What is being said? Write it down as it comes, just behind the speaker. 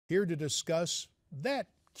Here to discuss that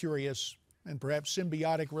curious and perhaps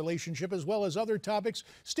symbiotic relationship, as well as other topics,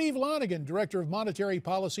 Steve Lonegan, Director of Monetary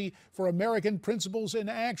Policy for American Principles in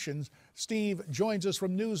Action. Steve joins us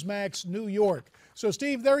from Newsmax, New York. So,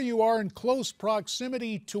 Steve, there you are in close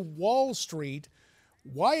proximity to Wall Street.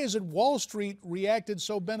 Why is it Wall Street reacted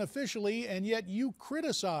so beneficially, and yet you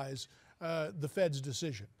criticize the Fed's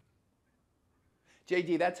decision?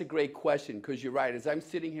 JD, that's a great question, because you're right. As I'm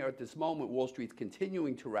sitting here at this moment, Wall Street's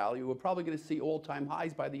continuing to rally. We're probably going to see all-time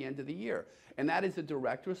highs by the end of the year. And that is a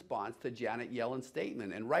direct response to Janet Yellen's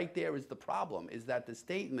statement. And right there is the problem, is that the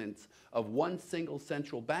statements of one single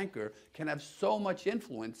central banker can have so much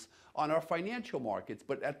influence on our financial markets.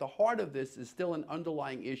 But at the heart of this is still an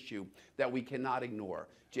underlying issue that we cannot ignore,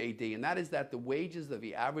 JD, and that is that the wages of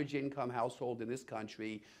the average income household in this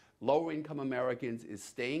country, lower income Americans, is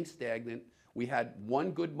staying stagnant. We had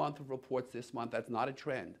one good month of reports this month. That's not a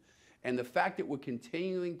trend. And the fact that we're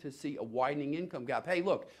continuing to see a widening income gap. Hey,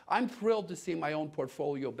 look, I'm thrilled to see my own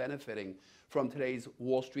portfolio benefiting from today's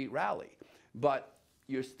Wall Street rally. But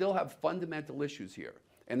you still have fundamental issues here.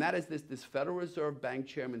 And that is this Federal Reserve Bank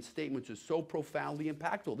chairman's statements are so profoundly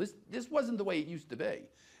impactful. This wasn't the way it used to be.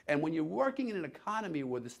 And when you're working in an economy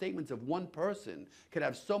where the statements of one person can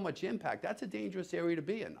have so much impact, that's a dangerous area to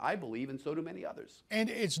be in, I believe, and so do many others. And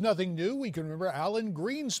it's nothing new. We can remember Alan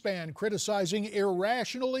Greenspan criticizing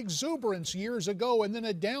irrational exuberance years ago and then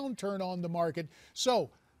a downturn on the market. So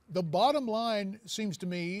the bottom line, seems to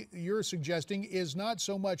me, you're suggesting, is not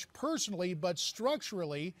so much personally, but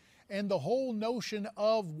structurally, and the whole notion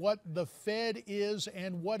of what the Fed is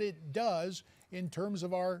and what it does in terms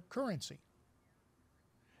of our currency.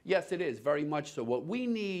 Yes, it is, very much so. What we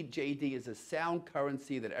need, JD, is a sound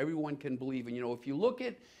currency that everyone can believe in. You know, if you look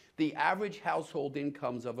at the average household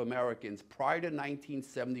incomes of Americans prior to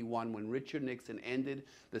 1971, when Richard Nixon ended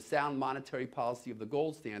the sound monetary policy of the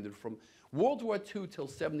gold standard, from World War II till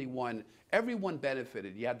 71, everyone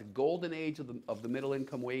benefited. You had the golden age of the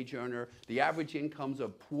middle-income wage earner. The average incomes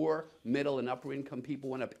of poor, middle, and upper-income people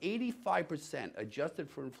went up 85%, adjusted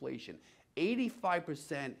for inflation,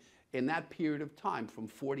 85% in that period of time, from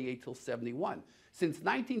 48 till 71. Since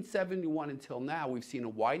 1971 until now, we've seen a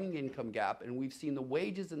widening income gap, and we've seen the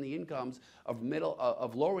wages and the incomes of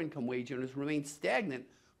lower income wage earners remain stagnant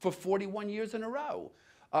for 41 years in a row.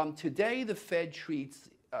 Today, the Fed treats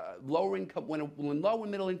lower income, when low and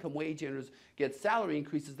middle income wage earners get salary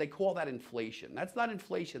increases, they call that inflation. That's not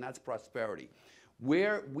inflation, that's prosperity.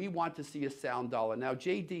 Where we want to see a sound dollar. Now,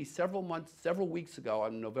 JD, several weeks ago,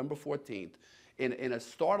 on November 14th, in a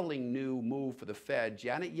startling new move for the Fed,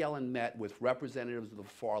 Janet Yellen met with representatives of the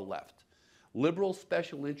far left, liberal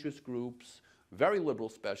special interest groups, very liberal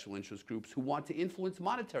special interest groups who want to influence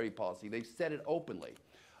monetary policy. They've said it openly.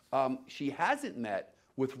 She hasn't met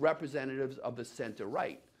with representatives of the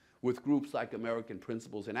center-right, with groups like American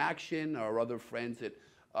Principles in Action or other friends at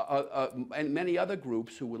and many other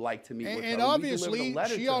groups who would like to meet with her. And obviously,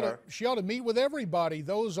 she ought to meet with everybody,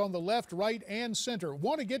 those on the left, right, and center.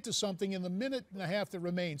 Want to get to something in the minute and a half that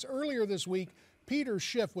remains. Earlier this week, Peter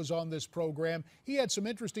Schiff was on this program. He had some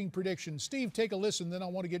interesting predictions. Steve, take a listen, then I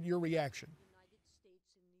want to get your reaction. The United States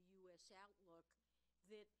and the U.S. outlook,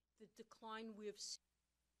 that the decline we've seen.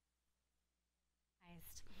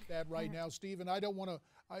 That right now, Steve, and I don't want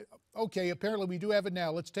to, okay, apparently we do have it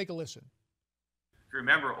now. Let's take a listen. If you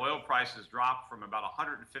remember, oil prices dropped from about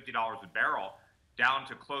 $150 a barrel down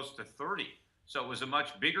to close to 30. So it was a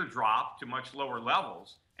much bigger drop to much lower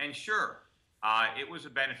levels. And sure, it was a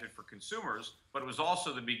benefit for consumers, but it was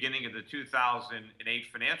also the beginning of the 2008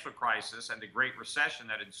 financial crisis and the Great Recession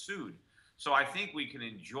that ensued. So I think we can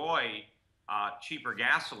enjoy cheaper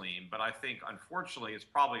gasoline, but I think, unfortunately, it's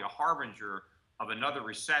probably a harbinger of another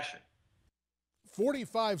recession.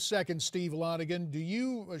 45 seconds, Steve Lonegan. Do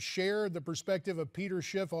you share the perspective of Peter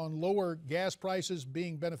Schiff on lower gas prices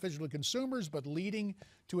being beneficial to consumers but leading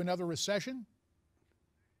to another recession?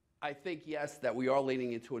 I think, yes, that we are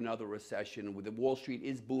leading into another recession. The Wall Street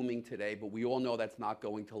is booming today, but we all know that's not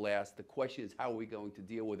going to last. The question is, how are we going to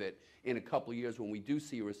deal with it in a couple of years when we do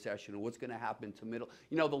see a recession, and what's going to happen to middle?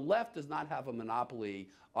 You know, the left does not have a monopoly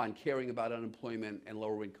on caring about unemployment and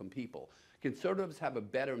lower income people. Conservatives have a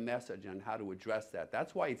better message on how to address that.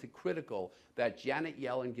 That's why it's critical that Janet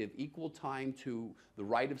Yellen give equal time to the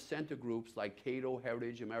right-of-center groups like Cato,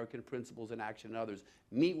 Heritage, American Principles in Action, and others.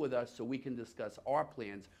 Meet with us so we can discuss our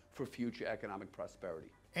plans for future economic prosperity.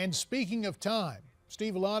 And speaking of time,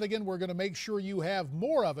 Steve Lonegan, we're going to make sure you have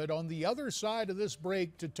more of it on the other side of this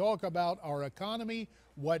break to talk about our economy,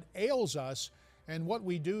 what ails us, and what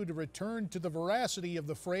we do to return to the veracity of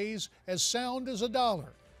the phrase, as sound as a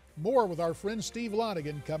dollar. More with our friend Steve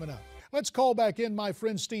Lonegan coming up. Let's call back in my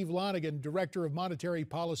friend Steve Lonegan, Director of Monetary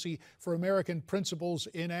Policy for American Principles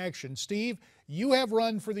in Action. Steve, you have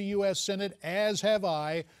run for the U.S. Senate, as have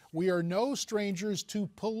I. We are no strangers to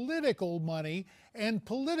political money and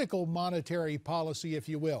political monetary policy, if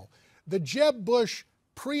you will. The Jeb Bush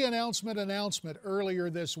announcement earlier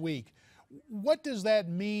this week, what does that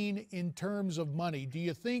mean in terms of money? Do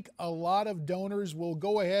you think a lot of donors will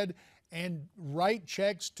go ahead and write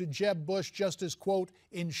checks to Jeb Bush just as, quote,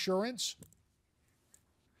 insurance?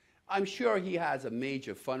 I'm sure he has a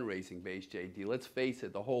major fundraising base, JD. Let's face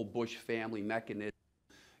it, the whole Bush family mechanism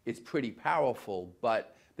is pretty powerful,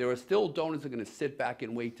 but there are still donors that are going to sit back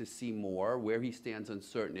and wait to see more, where he stands on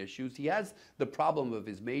certain issues. He has the problem of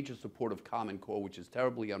his major support of Common Core, which is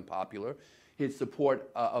terribly unpopular, his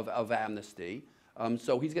support of amnesty.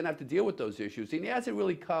 So he's going to have to deal with those issues. And he hasn't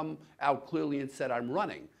really come out clearly and said, I'm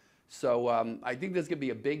running. So I think there's going to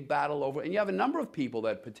be a big battle over, and you have a number of people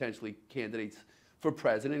that potentially candidates for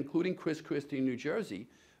president, including Chris Christie in New Jersey,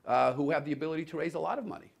 who have the ability to raise a lot of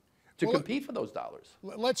money to compete for those dollars.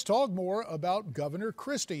 Let's talk more about Governor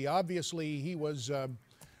Christie. Obviously, he was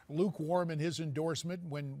lukewarm in his endorsement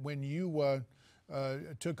when you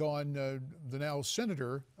took on the now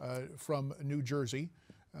senator from New Jersey,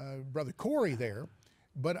 Brother Corey there.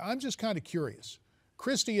 But I'm just kind of curious.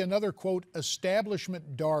 Christie, another, quote,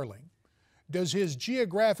 establishment darling. Does his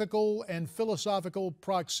geographical and philosophical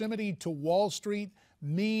proximity to Wall Street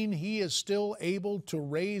mean he is still able to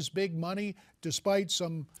raise big money despite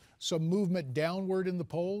some movement downward in the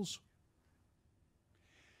polls?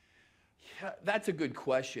 Yeah, that's a good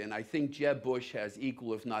question. I think Jeb Bush has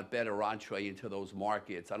equal, if not better, entree into those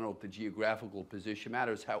markets. I don't know if the geographical position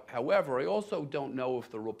matters. However, I also don't know if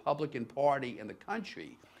the Republican Party in the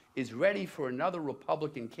country is ready for another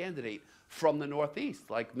Republican candidate from the Northeast,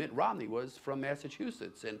 like Mitt Romney was from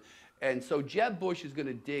Massachusetts. And so Jeb Bush is going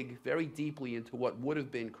to dig very deeply into what would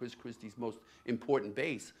have been Chris Christie's most important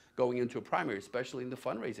base going into a primary, especially in the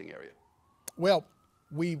fundraising area. Well,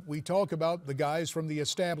 we talk about the guys from the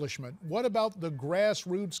establishment. What about the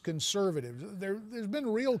grassroots conservatives? There's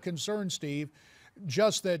been real concern, Steve,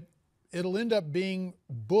 just that it'll end up being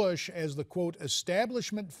Bush as the, quote,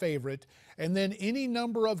 establishment favorite, and then any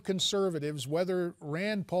number of conservatives, whether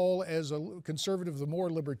Rand Paul as a conservative, the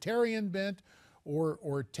more libertarian bent,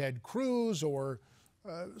 or Ted Cruz, or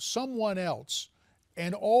someone else,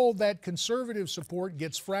 and all that conservative support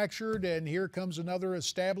gets fractured, and here comes another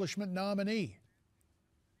establishment nominee.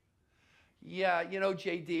 Yeah, you know,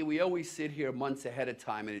 JD, we always sit here months ahead of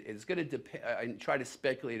time, and it's going to depend, and try to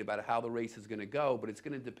speculate about how the race is going to go, but it's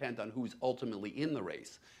going to depend on who's ultimately in the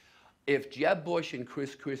race. If Jeb Bush and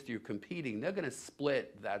Chris Christie are competing, they're going to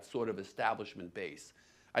split that sort of establishment base.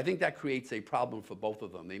 I think that creates a problem for both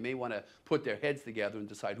of them. They may want to put their heads together and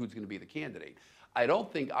decide who's going to be the candidate. I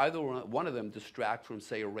don't think either one of them distract from,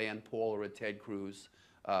 say, a Rand Paul or a Ted Cruz,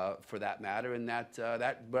 for that matter, and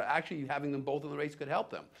but actually having them both in the race could help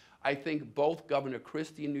them. I think both Governor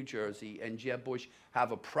Christie in New Jersey and Jeb Bush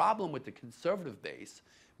have a problem with the conservative base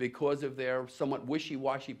because of their somewhat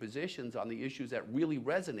wishy-washy positions on the issues that really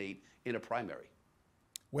resonate in a primary.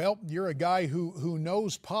 Well, you're a guy who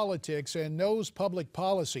knows politics and knows public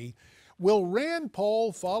policy. Will Rand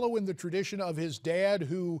Paul follow in the tradition of his dad,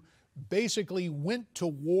 who basically went to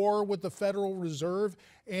war with the Federal Reserve?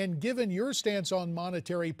 And given your stance on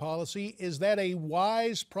monetary policy, is that a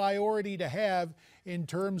wise priority to have in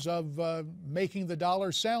terms of making the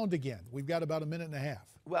dollar sound again? We've got about a minute and a half.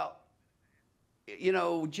 Well, you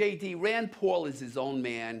know, JD, Rand Paul is his own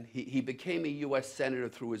man. He became a U.S. Senator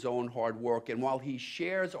through his own hard work. And while he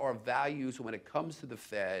shares our values when it comes to the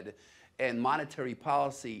Fed and monetary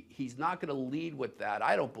policy, he's not going to lead with that,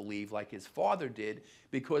 I don't believe, like his father did,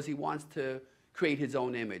 because he wants to create his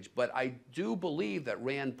own image. But I do believe that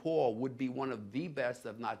Rand Paul would be one of the best,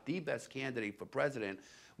 if not the best candidate for president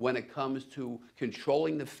when it comes to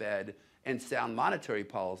controlling the Fed and sound monetary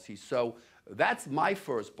policy. So that's my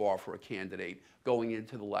first bar for a candidate going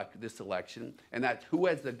into this election, and that's who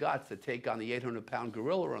has the guts to take on the 800-pound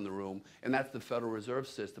gorilla in the room, and that's the Federal Reserve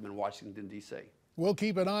System in Washington, D.C. We'll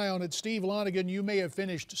keep an eye on it. Steve Lonegan, you may have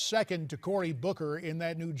finished second to Cory Booker in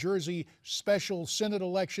that New Jersey special Senate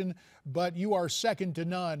election, but you are second to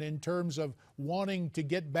none in terms of wanting to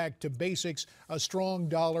get back to basics, a strong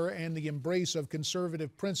dollar, and the embrace of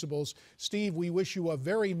conservative principles. Steve, we wish you a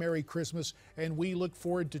very Merry Christmas, and we look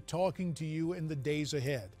forward to talking to you in the days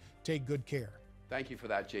ahead. Take good care. Thank you for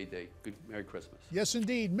that, J.D. Good Merry Christmas. Yes,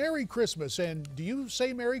 indeed. Merry Christmas. And do you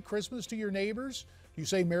say Merry Christmas to your neighbors? Do you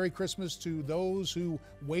say Merry Christmas to those who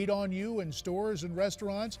wait on you in stores and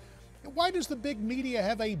restaurants? Why does the big media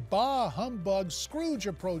have a bah humbug Scrooge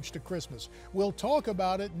approach to Christmas? We'll talk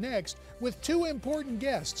about it next with two important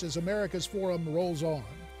guests as America's Forum rolls on.